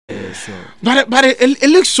But it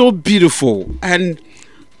looks so beautiful. And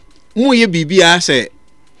more ye BB say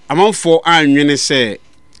among for and say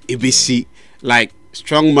ABC like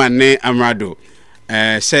Strongman ne Amerado.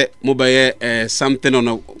 Say mobile something on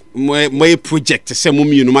a my project say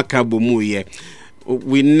mummy no makabo mu ye.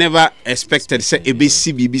 We never expected say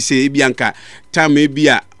ABC BBC Bianca time maybe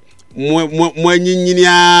a mo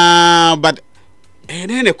but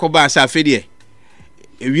then a koba sa fedie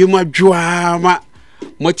we ma dwa ma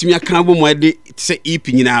motimi aka bo mo de say EP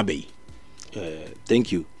nyina be.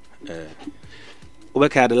 Thank you.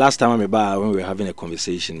 The last time when we were having a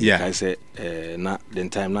conversation, I said, the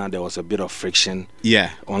time now there was a bit of friction,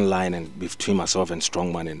 online and between myself and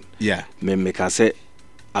Strongman, and me I said,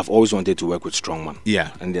 I've always wanted to work with Strongman,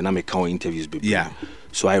 and then I make interviews,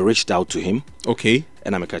 so I reached out to him,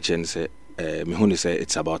 and I make a chance say, me say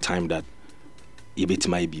it's about time that he beat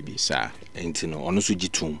my baby, sir, and you know, honestly,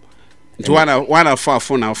 G2. To one of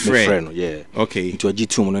phone our friend, okay. To a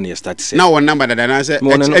G2 when you start saying. Now one number that I say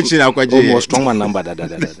actually almost Strongman number that.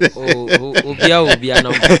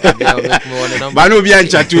 But no be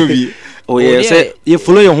chatubi. Oh yeah, say you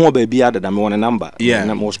follow your home baby other than one number.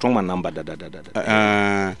 Yeah, more Strongman number that.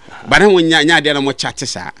 But then when you there no more chat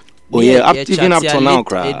sir. Oh yeah, even up to now,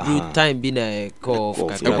 cry. It time been a call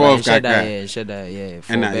for shada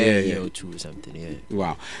for a year or two something. Yeah.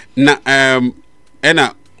 Wow. Now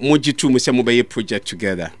Enna moji two say mobile project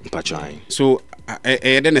together. So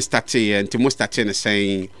then start here and to start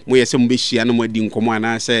saying we some bishi and mo di nkomo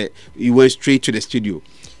na say you went straight to the studio.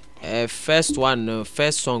 First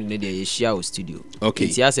song ne dey share studio. Okay.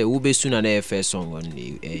 It has a ube soon and first song on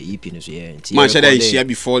the EP no so yeah. Man share share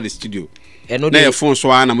before the studio. Na your phone so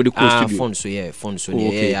na mo dey close studio. Phone so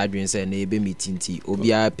yeah adwin say na ebe meeting ti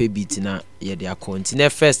obi a pe beat na ye dey account. Na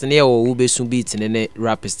first na your ube soon beat na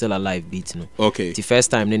rap is still alive beat no. Okay. The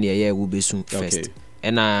first time na ye ube soon first.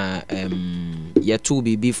 And ye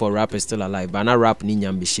 2BB for rap is still alive, but na rap ni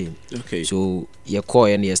nyam be shame. Okay. So ye call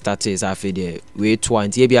and ye started is after there. We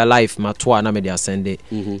twice ye be alive, ma twa na me dey send it.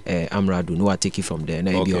 Amerado no I take it from there.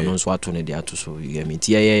 Na be on so to ne dey to so you get me.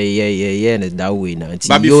 Yeah that way na.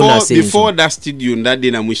 But before that studio that day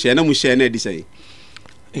na mu share na dey say.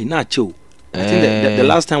 Eh na chill. I think the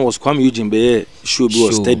last time was Kwame Eugene be show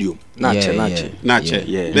stadium. Nache.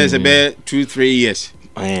 Yeah. There's about 2-3 years.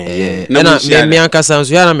 Na me anka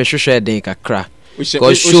sanso ya na me hwehwe den kakra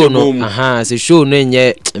cause show no say show no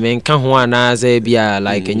nye me nka ho ana za bia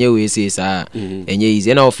like enye we say sa enye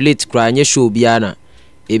easy na of late kra nye show bia na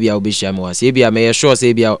e bia obehia me was e bia me sure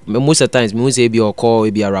say bia most of times me say bia okọ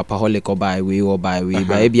e bia rapaholic or by way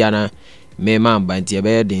but e bia na me man banti e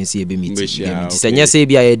be den say e be meeting say nya say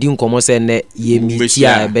bia e di nkomo say ne ye meeting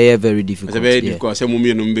e be very difficult. It's very difficult say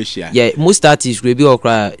mummy no mbehia. Yeah, most artists we be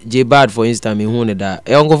okra J Bad for instance me hu ne da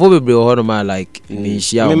e onkofo bebre ho no ma like me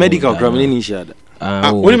share me medical crime ni share da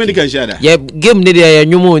only medical share da yeah game ne dey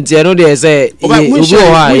enwumo nti no dey say obi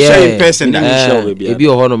o ha yeah in person da e bi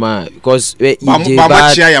ho no ma because J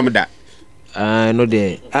Bad share yam da no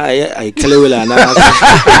dey I kelewela na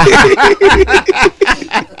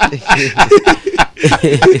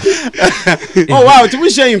oh wow, to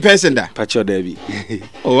share in person da Pacho Debbie.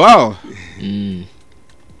 Oh wow.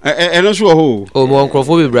 No sure ho. Oh mo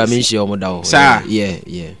onkofo bebre me share omo da ho.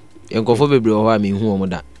 Yeah. Onkofo bebre ho me hu omo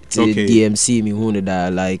da. DMC me hu ne da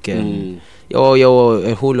like yo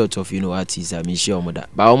a whole lot of artists me share omo da.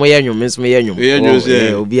 Ba omo ye nwom me ye nwom.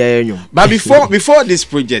 Obi ye nwom. But before this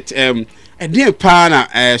project a dear partner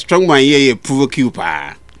Strongman ye provoke you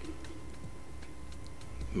pa.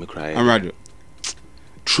 Me cry. Amerado.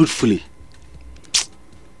 Truthfully.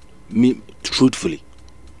 I'm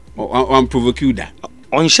provoke you that.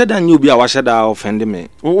 On shada you be a washada offend me.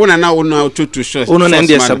 Una na to short. Una na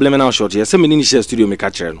ndi subliminal short. Yes, me ni share studio me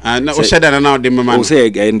catch no. Na o shada na the man. O say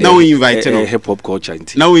again. Now we invite no hip hop culture.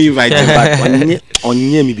 Now we invite back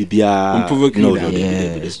onye me bibia. Provoke you.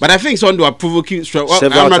 But I think so do provoke you several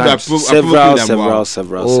times.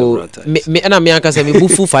 Me na me anka say me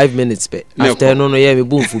bufu 5 minutes pe. After no yeah me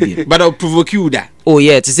bufu bi. But I provoke you that. Oh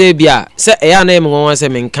yeah, to say bia say e ya na me won say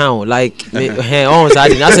me nkan like me on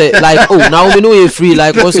side na say like oh now we know you free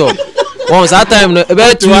like also once that time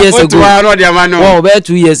about 2 years ago about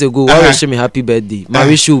 2 years ago I wish me happy birthday my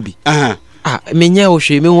wish you be me nya o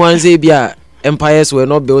hwe me wan say bia empires were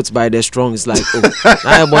not built by the strong. It's like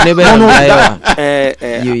na bonne be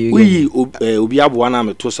we obi abo na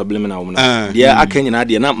me to subliminal na dia akanyi na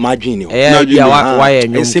dia na madwin ni why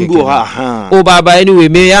ensemble ha oh baba anyway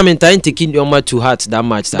me am time taking your to heart that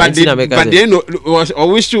much but they no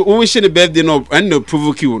wish the birthday no and no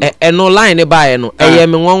provoke you no line e buy no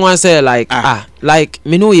me wan say like like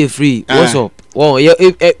me know you free what's up Well,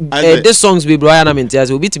 this songs be bro na mentia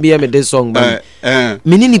say obi to be me this song but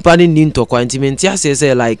me ni nipa ni nto kwa nti mentia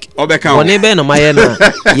say like one be na maye na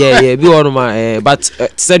yeah bi one ma but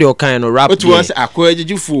said your kind of rap what was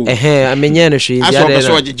akwajejufu amenye no hwe ya dey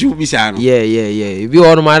so ajeju bi sa no yeah bi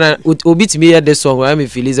one ma na obi to me this song I me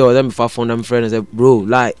feel say was me fa phone am friend say bro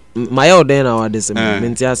like my old day na this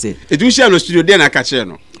mentia say it we share no studio dey na ka che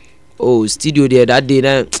no oh studio there that day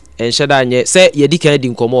na enshada anye say ye di kan di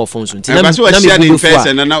nkomo of phone na me go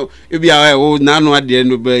first na you be away na no ade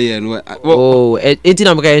no be ye no oh enti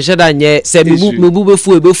na me kan enshada anye say me bu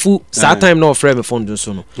befu that time no friend me phone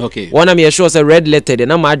so no okay one am sure say red letter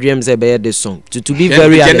na my dream say be this song to be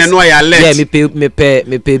very honest yeah me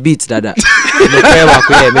pay beat dada me pay wa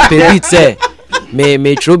ko me pay beat say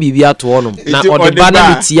me tro bibi ato honom na ode ba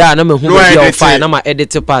na metia na me hu bi o file na ma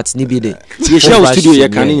edit part ni bi de ye share studio ye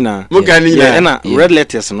kanina mo kanina na red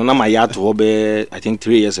letters no na ma ya to be I think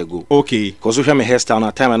 3 years ago okay cause we me hairstyle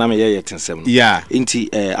na time na me ye tensem yeah inti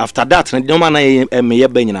after that no ma na me ye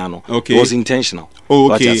ba nyina no it was intentional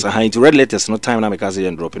okay but as red letters no time na me cause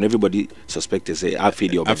and drop and everybody suspected say I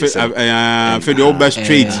feel your I feel the over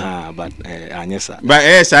straight but anyesa but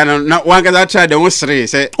yes na one can try the one three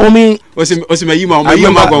say o me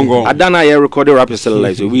Adana here recorded rap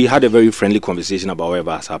live. So we had a very friendly conversation about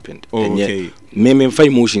whatever has happened. Okay. Me five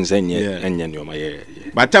emotions and yeah.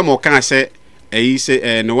 But time can say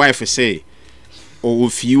say no wife say oh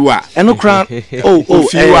fiwa. No cry. Oh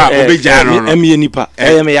fiwa obejano. Me nipa.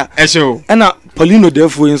 Me ya. Eso. Na Paulino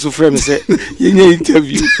therefore in so frame say ye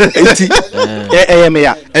interview. Enti me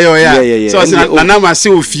ya. Yeah. So na ma say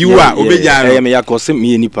fiwa obejano. Me ya cause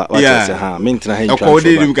me nipa. What say ha me ntina he twa.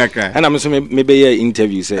 Okode nim kakra. Na me so me be ye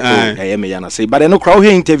interview say me ya na say but no crowd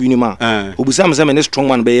here interview ni ma. Obusa me say me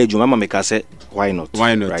strongman be ye adwuma ma me ka say why not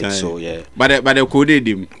right so yeah but the code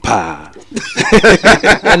dim pa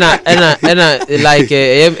and like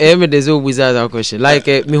me dey so busa question like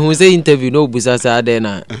me who say interview no busa say there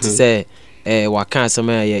na say waka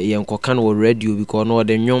sama ye nkoka no radio because no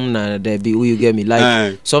the nyom na there be you get me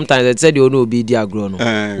like sometimes I said you no be dia agro no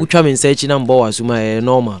utwa me search number wasuma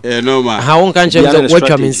normal how one can check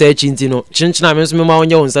what me search ntino chinchina me so me ma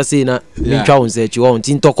onye wonsa say na me twa won search won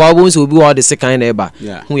tintokwa bo so obi wo the second eba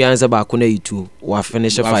hu ya answer ba ko na itu wa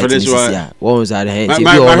finish fight this year won say the hand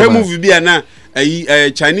my movie bi na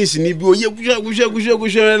Chinese ni bi oye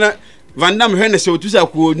gusha na Van Damme hene se otusa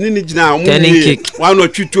ko nini gina omu wa no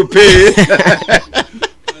twito pe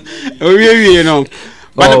owie no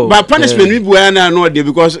but punishment we bu na no dey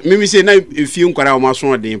because me say na efie nkwara o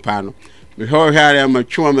maso dey pa no me ho hare ma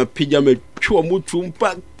twa ma pija ma twa motu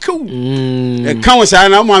mpa ku e kan sa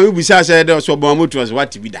na mo me busa say dey so bo motu so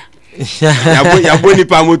what bi da ya boni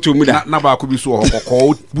pa motu mu da na ba ko bi so ho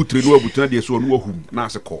kokko butre no abutra dey so no ahum na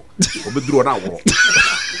ase ko obeduro na wo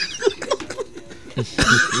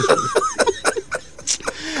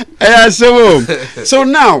so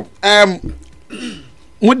now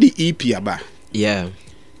what the EP aba yeah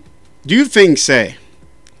do you think say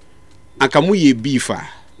akamu ye beef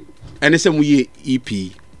and say mu ye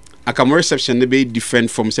EP akamu reception dey be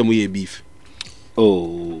different from say mu ye beef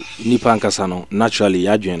nipa nkasa no naturally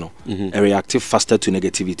yadwen no reactive faster to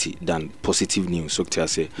negativity than positive news so to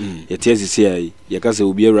say yetiasi say ye ka say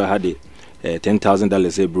obi era hade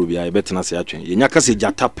 $10,000 say bro bia e betena say atwen ye nyaka say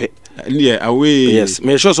jatape yeah away yes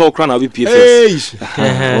me sure so okra na be PFS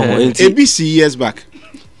ABC years back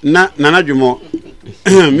na dwemo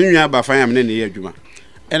me nwa ba fan am na ye adwuma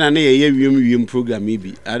ena na ye wiem program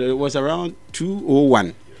bi it was around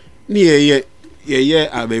 201 ni ye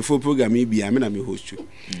abefo program bi am na me host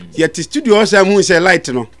yet studio say mu say light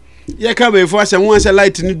no ye ka abefo say mu say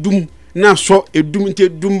light ni dum na so edum nte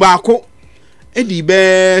dum ba ko edi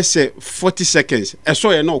be say 40 seconds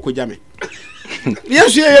so ye na okoja me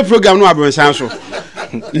yes ye program no abonsan so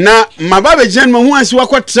na mababe jen mo hu ansi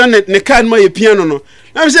wakotra ne kan ma ye piano no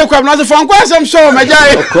na say kwam na so fon kwa sam so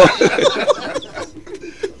majai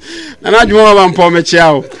na adwuma ba mpo me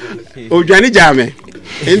chiao odwani jame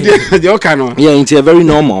India the okano yeah it's a very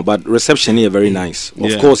normal but reception here very nice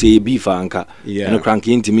of course e beef anka and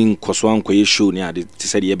cranky into me koso anko ye show ni ade ti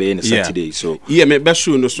said ye be in Saturday so yeah me be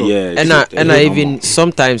show no so and I even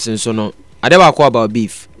sometimes in so no ade ba ko about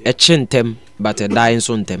beef a chintem but a dying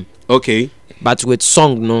sontem okay but with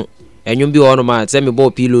song no enyum bi ono ma say me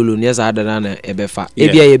bo pilolo ne sa adana na ebefa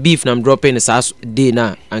ebia ye beef na I'm dropping sa day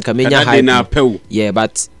na anka menya high yeah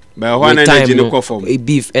but one energy no go form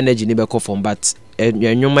beef energy ni be go form but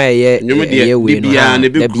enyuma ye we no na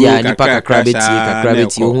bia ni pa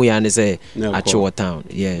kakrabeti hu ya ne say achi town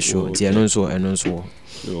yeah sure ti eno so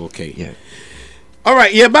okay yeah All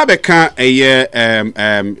right, yeah, Babeka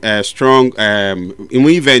a strong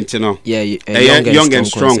event, you know. Yeah, young and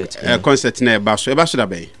strong concert na baso da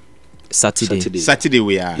bay. Saturday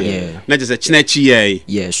we are. Yeah. Not just a chinechi.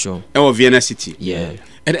 Yeah, sure. Oh, Vienna City. Yeah.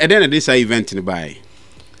 And then this event in the bay.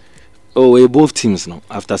 Oh, we both teams no.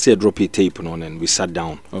 After say drop a tape on and we sat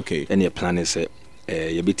down. Okay. And your plan is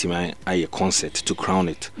you beat him a concert to crown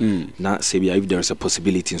it. Now say if there is a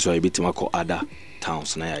possibility, so you beat him call other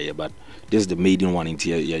towns na yeah, but this is the maiden one into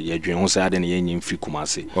your dream. On side and you free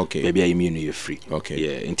Kumasi. Okay. Maybe I mean you free. Okay.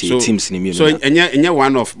 Yeah. Into teams in immune. So and you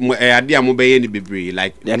one of idea mo be any be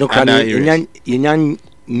like. Yeah, no can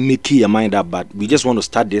make your mind up, but we just want to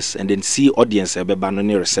start this and then see audience a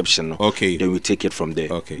reception. Okay. Then we take it from there.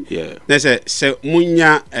 Okay. Yeah. There's a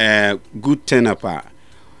munya good turn up. A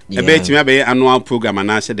bit maybe annual program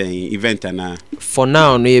and answer the event and for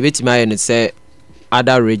now no you bit me say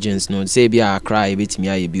other regions no say be Accra e bit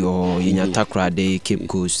me be or in Takra Day Cape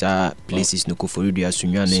Coast places no ko for you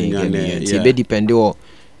asunwa na e be depend on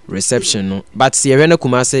reception no but see we na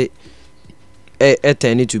Kumasi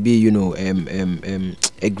tend to be you know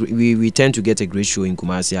we tend to get a great show in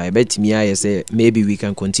Kumasi. I bet me I say maybe we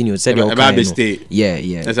can continue say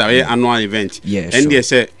yeah that's our annual event. Yeah, and they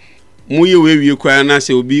say muye we kwa na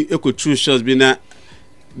say obi eko true shots bi na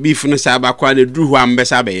beef no sa ba kwa de dru ho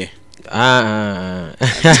ambesa be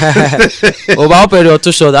Oba open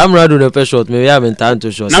to shot. Amerado no pe shot. Me have time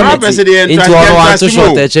to shot. Now person dey into one to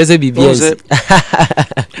shot. Chese BBS.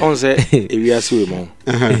 On say e wi ase we mo.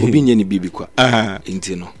 Obi nye ni bibi kwa.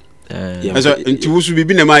 Inti no. So inti wusu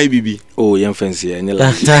bibi na mai bibi. Oh, yam fancy any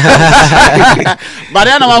la. But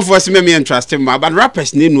they na for me trust him, but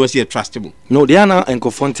rappers need no see trust him. No, they are na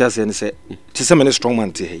encofonte ase and say to some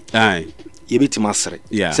strongman te hey. Aye.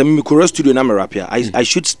 Yeah. So me chorus studio na me rap here. I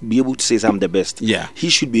should be able to say I'm the best. Yeah. He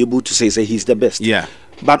should be able to say he's the best. Yeah.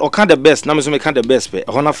 But can the best. Na me so me can the best. But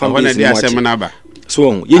honor fan base much.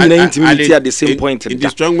 So you need intimate at the same point. The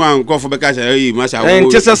strong man go for because he must have.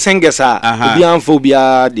 And just a singer be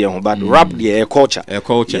amphobia there, but rap there culture. A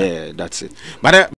culture. Yeah, that's it. But